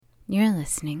You're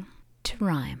listening to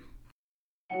Rhyme.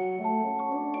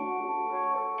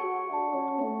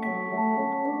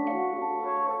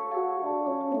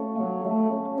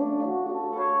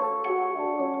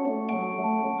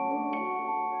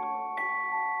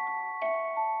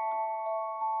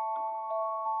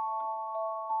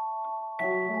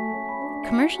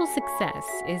 Commercial success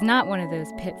is not one of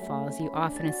those pitfalls you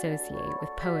often associate with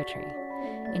poetry.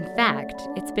 In fact,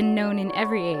 it's been known in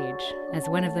every age as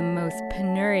one of the most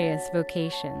penurious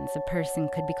vocations a person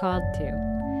could be called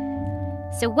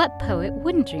to. So what poet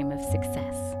wouldn't dream of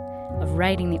success, of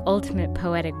writing the ultimate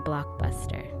poetic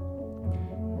blockbuster?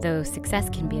 Though success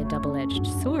can be a double-edged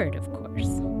sword, of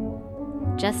course.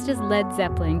 Just as Led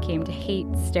Zeppelin came to hate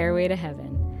Stairway to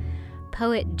Heaven,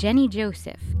 poet Jenny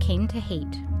Joseph came to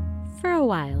hate, for a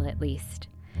while at least,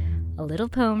 a little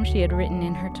poem she had written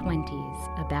in her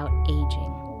 20s about aging.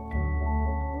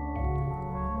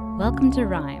 Welcome to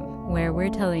Rhyme, where we're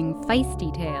telling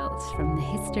feisty tales from the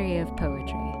history of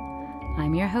poetry.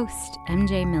 I'm your host,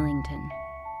 MJ Millington.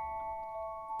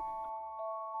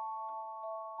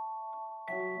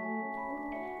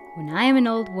 When I am an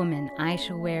old woman, I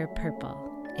shall wear purple,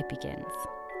 it begins.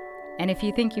 And if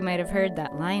you think you might have heard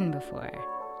that line before,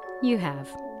 you have.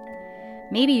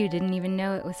 Maybe you didn't even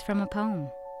know it was from a poem.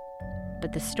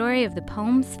 But the story of the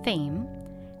poem's fame,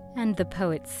 and the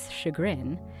poet's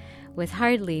chagrin, was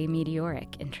hardly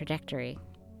meteoric in trajectory.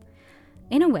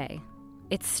 In a way,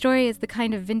 its story is the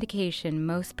kind of vindication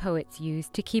most poets use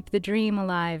to keep the dream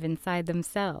alive inside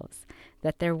themselves,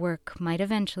 that their work might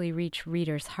eventually reach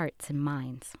readers' hearts and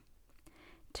minds.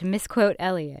 To misquote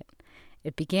Eliot,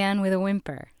 it began with a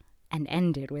whimper and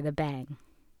ended with a bang.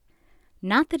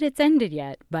 Not that it's ended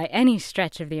yet by any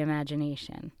stretch of the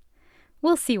imagination.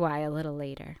 We'll see why a little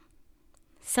later.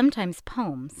 Sometimes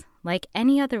poems, like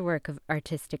any other work of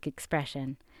artistic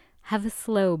expression, have a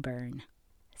slow burn.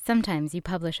 Sometimes you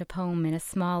publish a poem in a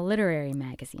small literary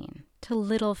magazine, to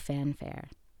little fanfare.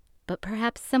 But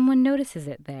perhaps someone notices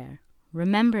it there,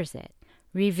 remembers it,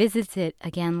 revisits it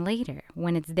again later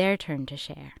when it's their turn to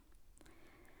share.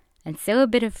 And so a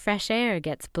bit of fresh air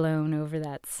gets blown over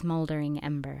that smoldering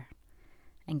ember.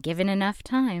 And given enough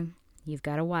time, you've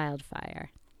got a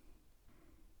wildfire.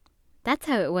 That's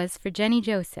how it was for Jenny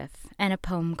Joseph and a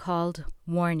poem called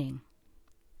Warning.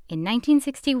 In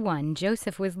 1961,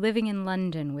 Joseph was living in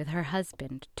London with her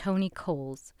husband, Tony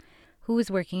Coles, who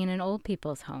was working in an old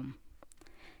people's home.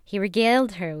 He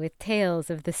regaled her with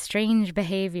tales of the strange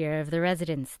behavior of the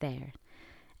residents there,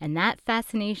 and that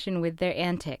fascination with their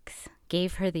antics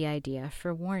gave her the idea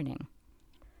for Warning.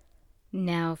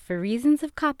 Now, for reasons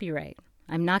of copyright,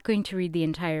 I'm not going to read the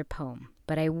entire poem,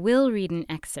 but I will read an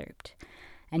excerpt,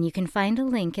 and you can find a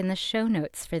link in the show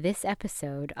notes for this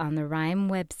episode on the Rhyme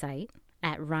website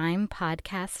at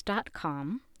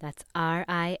rhymepodcast.com, that's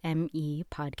R-I-M-E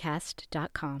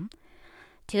podcast.com,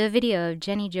 to a video of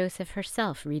Jenny Joseph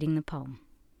herself reading the poem.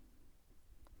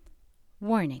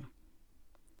 Warning.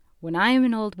 When I am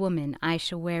an old woman, I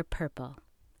shall wear purple,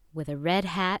 with a red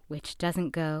hat which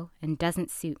doesn't go and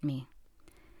doesn't suit me.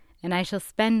 And I shall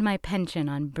spend my pension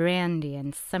on brandy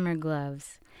and summer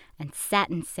gloves and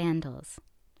satin sandals,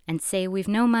 and say we've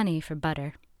no money for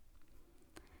butter.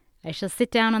 I shall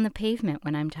sit down on the pavement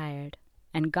when I'm tired,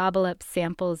 and gobble up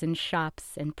samples in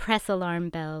shops and press alarm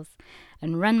bells,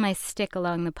 and run my stick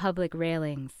along the public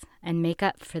railings, and make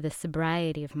up for the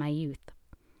sobriety of my youth.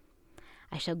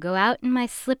 I shall go out in my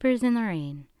slippers in the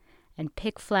rain, and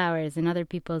pick flowers in other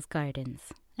people's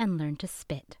gardens, and learn to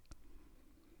spit.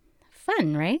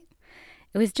 Fun, right?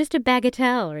 It was just a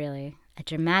bagatelle, really, a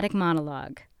dramatic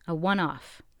monologue, a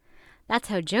one-off. That's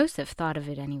how Joseph thought of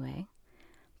it anyway.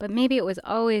 But maybe it was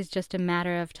always just a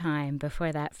matter of time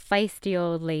before that feisty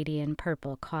old lady in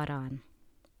purple caught on.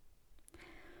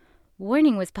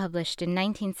 Warning was published in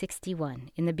 1961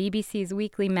 in the BBC's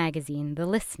weekly magazine, The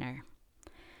Listener.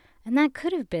 And that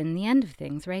could have been the end of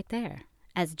things right there,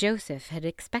 as Joseph had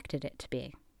expected it to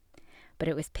be. But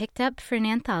it was picked up for an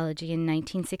anthology in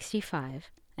 1965,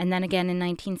 and then again in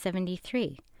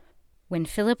 1973, when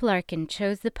Philip Larkin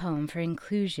chose the poem for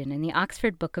inclusion in the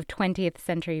Oxford Book of 20th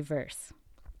Century Verse.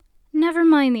 Never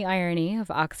mind the irony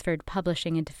of Oxford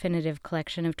publishing a definitive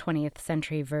collection of 20th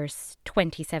century verse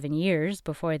 27 years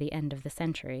before the end of the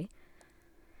century.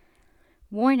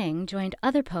 Warning joined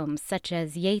other poems such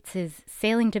as Yeats's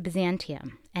Sailing to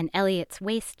Byzantium and Eliot's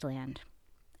Wasteland,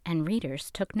 and readers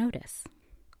took notice.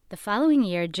 The following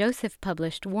year, Joseph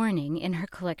published Warning in her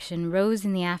collection Rose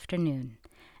in the Afternoon,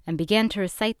 and began to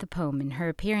recite the poem in her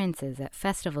appearances at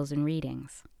festivals and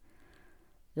readings.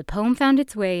 The poem found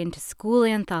its way into school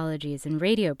anthologies and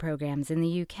radio programs in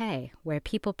the UK, where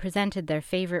people presented their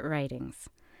favorite writings.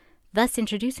 thus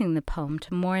introducing the poem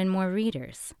to more and more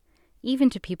readers, even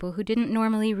to people who didn't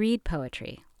normally read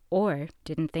poetry or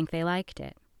didn't think they liked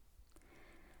it.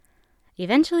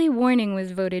 Eventually, Warning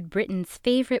was voted Britain's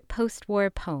favorite post-war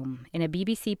poem in a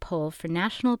BBC poll for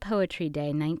National Poetry Day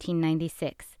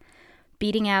 1996,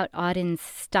 beating out Auden's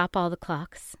Stop All the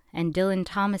Clocks and Dylan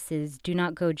Thomas's Do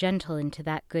Not Go Gentle Into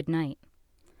That Good Night.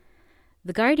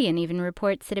 The Guardian even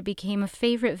reports that it became a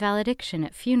favorite valediction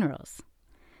at funerals.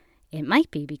 It might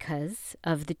be because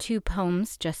of the two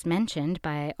poems just mentioned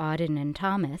by Auden and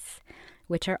Thomas,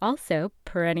 which are also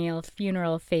perennial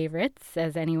funeral favorites,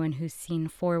 as anyone who's seen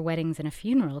 4 weddings and a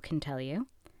funeral can tell you.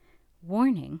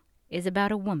 Warning is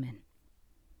about a woman.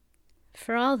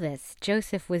 For all this,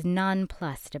 Joseph was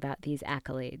nonplussed about these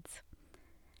accolades.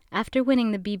 After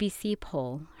winning the BBC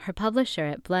poll, her publisher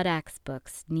at Blood Axe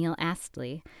Books, Neil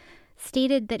Astley,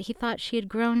 stated that he thought she had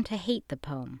grown to hate the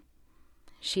poem.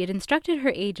 She had instructed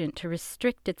her agent to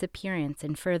restrict its appearance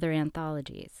in further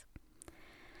anthologies.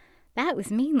 That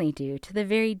was mainly due to the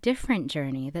very different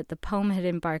journey that the poem had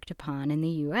embarked upon in the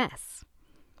U.S.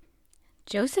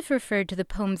 Joseph referred to the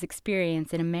poem's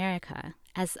experience in America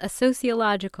as a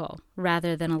sociological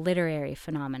rather than a literary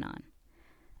phenomenon.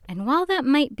 And while that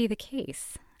might be the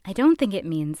case, I don't think it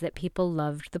means that people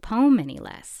loved the poem any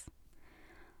less.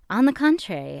 On the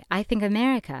contrary, I think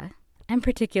America, and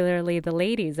particularly the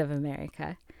ladies of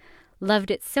America,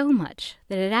 loved it so much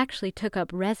that it actually took up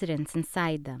residence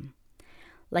inside them,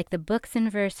 like the books and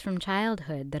verse from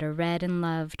childhood that are read and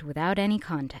loved without any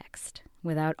context,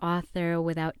 without author,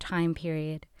 without time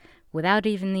period, without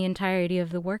even the entirety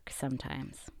of the work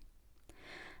sometimes.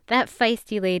 That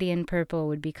feisty lady in purple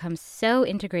would become so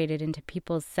integrated into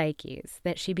people's psyches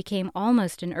that she became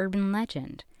almost an urban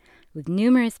legend, with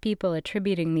numerous people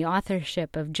attributing the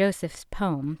authorship of Joseph's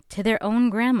poem to their own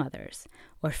grandmothers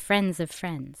or friends of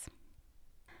friends.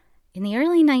 In the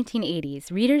early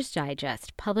 1980s, Reader's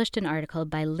Digest published an article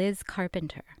by Liz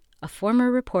Carpenter, a former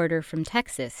reporter from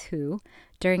Texas who,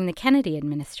 during the Kennedy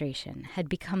administration, had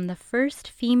become the first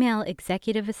female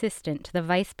executive assistant to the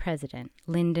vice president,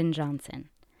 Lyndon Johnson.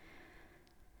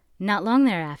 Not long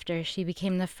thereafter, she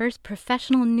became the first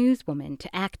professional newswoman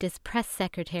to act as press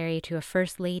secretary to a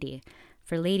first lady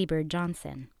for Lady Bird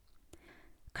Johnson.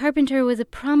 Carpenter was a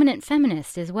prominent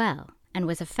feminist as well, and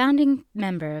was a founding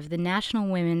member of the National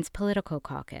Women's Political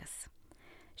Caucus.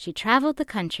 She traveled the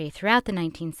country throughout the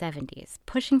 1970s,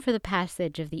 pushing for the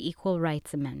passage of the Equal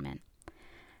Rights Amendment.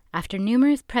 After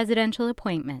numerous presidential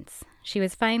appointments, she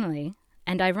was finally,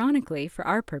 and ironically for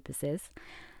our purposes,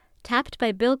 tapped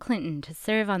by Bill Clinton to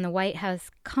serve on the White House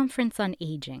Conference on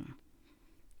Aging.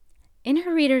 In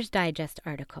her Reader's Digest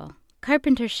article,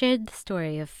 Carpenter shared the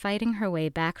story of fighting her way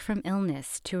back from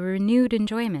illness to a renewed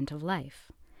enjoyment of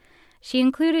life. She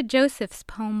included Joseph's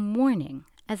poem Warning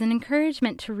as an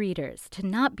encouragement to readers to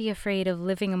not be afraid of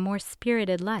living a more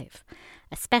spirited life,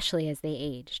 especially as they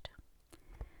aged.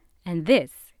 And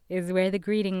this is where the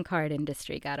greeting card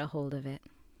industry got a hold of it.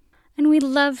 And we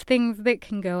love things that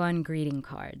can go on greeting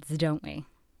cards, don't we?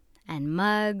 And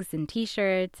mugs and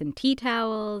t-shirts and tea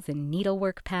towels and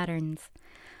needlework patterns.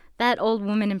 That old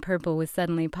woman in purple was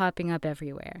suddenly popping up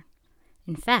everywhere.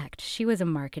 In fact, she was a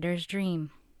marketer's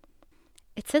dream.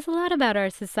 It says a lot about our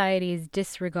society's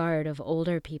disregard of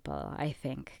older people, I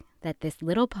think, that this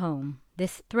little poem,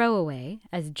 this throwaway,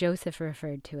 as Joseph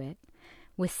referred to it,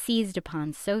 was seized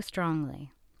upon so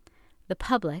strongly. The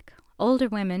public, older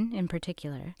women in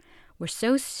particular, were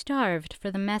so starved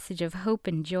for the message of hope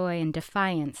and joy and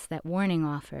defiance that Warning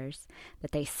offers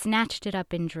that they snatched it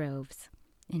up in droves.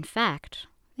 In fact,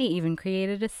 they even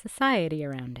created a society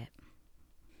around it.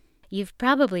 You've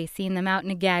probably seen them out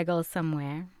in a gaggle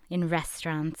somewhere, in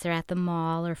restaurants or at the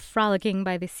mall or frolicking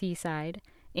by the seaside,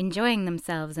 enjoying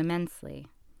themselves immensely.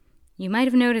 You might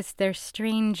have noticed their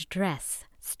strange dress,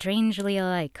 strangely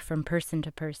alike from person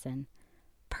to person.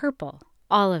 Purple,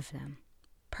 all of them.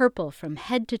 Purple from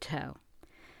head to toe.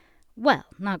 Well,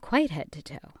 not quite head to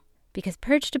toe, because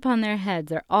perched upon their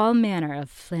heads are all manner of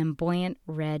flamboyant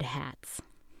red hats.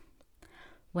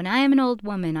 When I am an old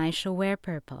woman, I shall wear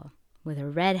purple, with a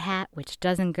red hat which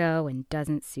doesn't go and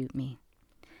doesn't suit me.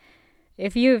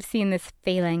 If you have seen this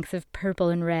phalanx of purple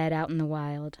and red out in the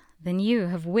wild, then you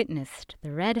have witnessed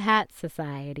the Red Hat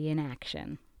Society in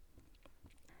action.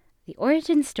 The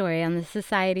origin story on the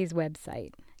Society's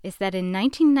website is that in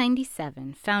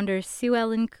 1997, founder Sue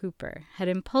Ellen Cooper had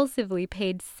impulsively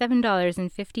paid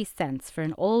 $7.50 for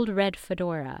an old red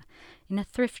fedora in a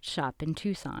thrift shop in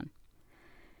Tucson.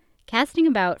 Casting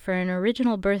about for an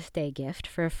original birthday gift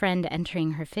for a friend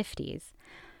entering her 50s,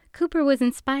 Cooper was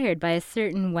inspired by a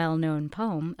certain well-known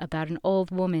poem about an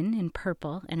old woman in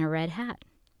purple and a red hat.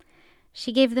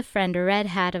 She gave the friend a red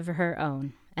hat of her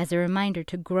own, as a reminder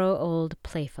to grow old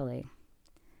playfully.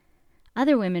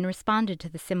 Other women responded to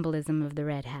the symbolism of the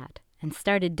red hat and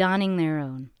started donning their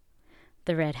own.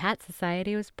 The Red Hat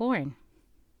Society was born.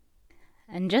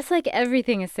 And just like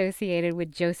everything associated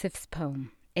with Joseph's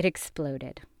poem, it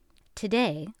exploded.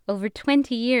 Today, over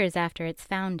 20 years after its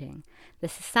founding, the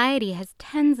Society has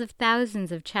tens of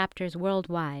thousands of chapters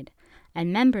worldwide,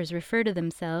 and members refer to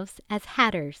themselves as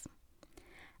Hatters.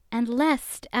 And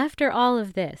lest, after all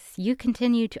of this, you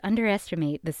continue to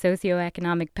underestimate the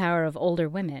socioeconomic power of older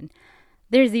women,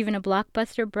 there's even a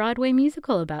blockbuster Broadway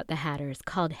musical about the Hatters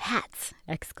called Hats!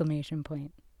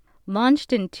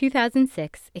 Launched in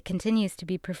 2006, it continues to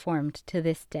be performed to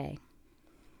this day.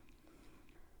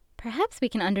 Perhaps we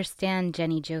can understand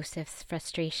Jenny Joseph's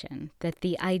frustration that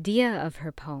the idea of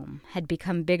her poem had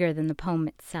become bigger than the poem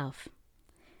itself.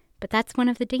 But that's one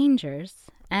of the dangers,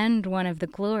 and one of the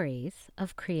glories,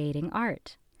 of creating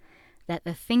art. That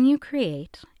the thing you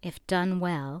create, if done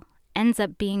well, ends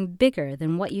up being bigger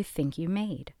than what you think you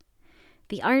made.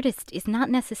 The artist is not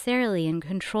necessarily in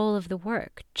control of the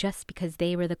work just because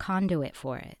they were the conduit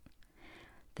for it.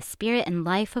 The spirit and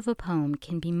life of a poem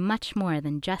can be much more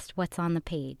than just what's on the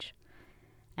page.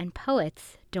 And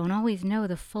poets don't always know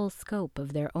the full scope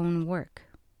of their own work.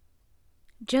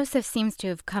 Joseph seems to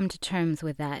have come to terms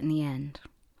with that in the end.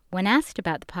 When asked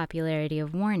about the popularity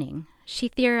of Warning, she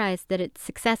theorized that its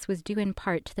success was due in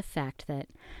part to the fact that,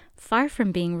 far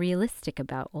from being realistic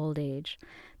about old age,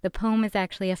 the poem is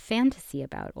actually a fantasy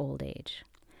about old age.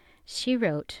 She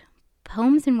wrote,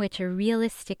 "Poems in which a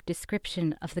realistic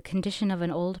description of the condition of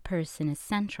an old person is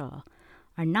central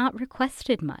are not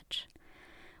requested much.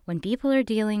 When people are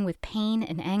dealing with pain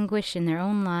and anguish in their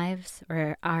own lives,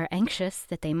 or are anxious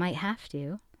that they might have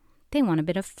to, they want a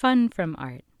bit of fun from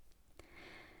art."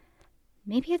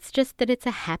 Maybe it's just that it's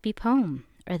a happy poem,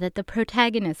 or that the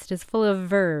protagonist is full of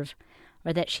verve,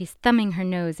 or that she's thumbing her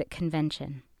nose at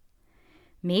convention.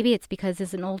 Maybe it's because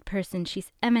as an old person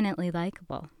she's eminently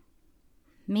likable.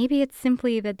 Maybe it's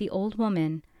simply that the old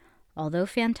woman, although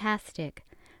fantastic,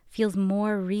 feels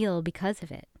more real because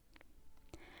of it.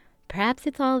 Perhaps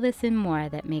it's all this and more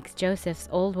that makes Joseph's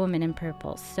Old Woman in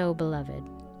Purple so beloved.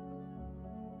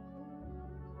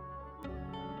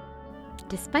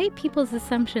 Despite people's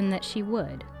assumption that she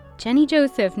would, Jenny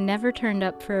Joseph never turned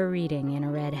up for a reading in a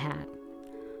red hat.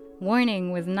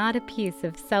 Warning was not a piece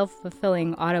of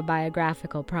self-fulfilling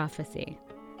autobiographical prophecy.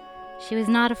 She was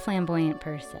not a flamboyant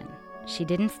person. She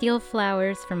didn't steal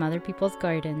flowers from other people's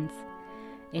gardens.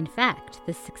 In fact,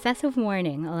 the success of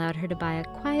Warning allowed her to buy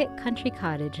a quiet country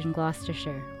cottage in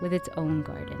Gloucestershire with its own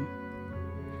garden.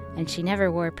 And she never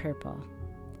wore purple.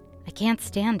 "I can't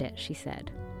stand it," she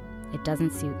said. "It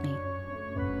doesn't suit me."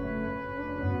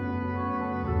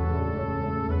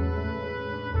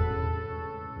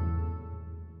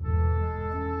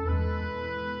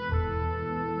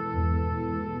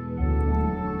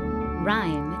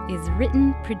 Rhyme is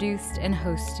written, produced, and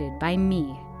hosted by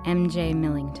me, MJ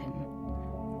Millington.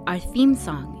 Our theme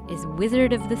song is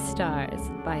Wizard of the Stars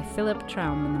by Philip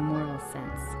Traum and the Moral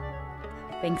Sense.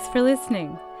 Thanks for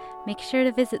listening. Make sure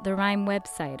to visit the Rhyme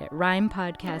website at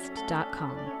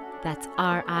rhymepodcast.com. That's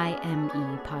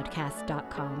RIME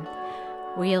podcast.com,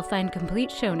 where you'll find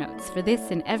complete show notes for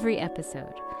this and every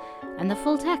episode, and the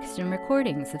full text and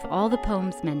recordings of all the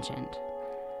poems mentioned.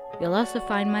 You'll also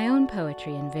find my own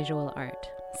poetry and visual art,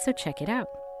 so check it out.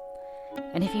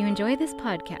 And if you enjoy this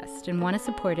podcast and want to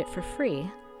support it for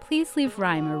free, please leave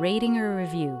Rhyme a rating or a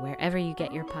review wherever you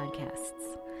get your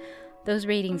podcasts. Those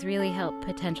ratings really help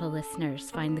potential listeners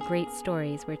find the great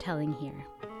stories we're telling here.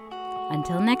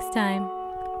 Until next time.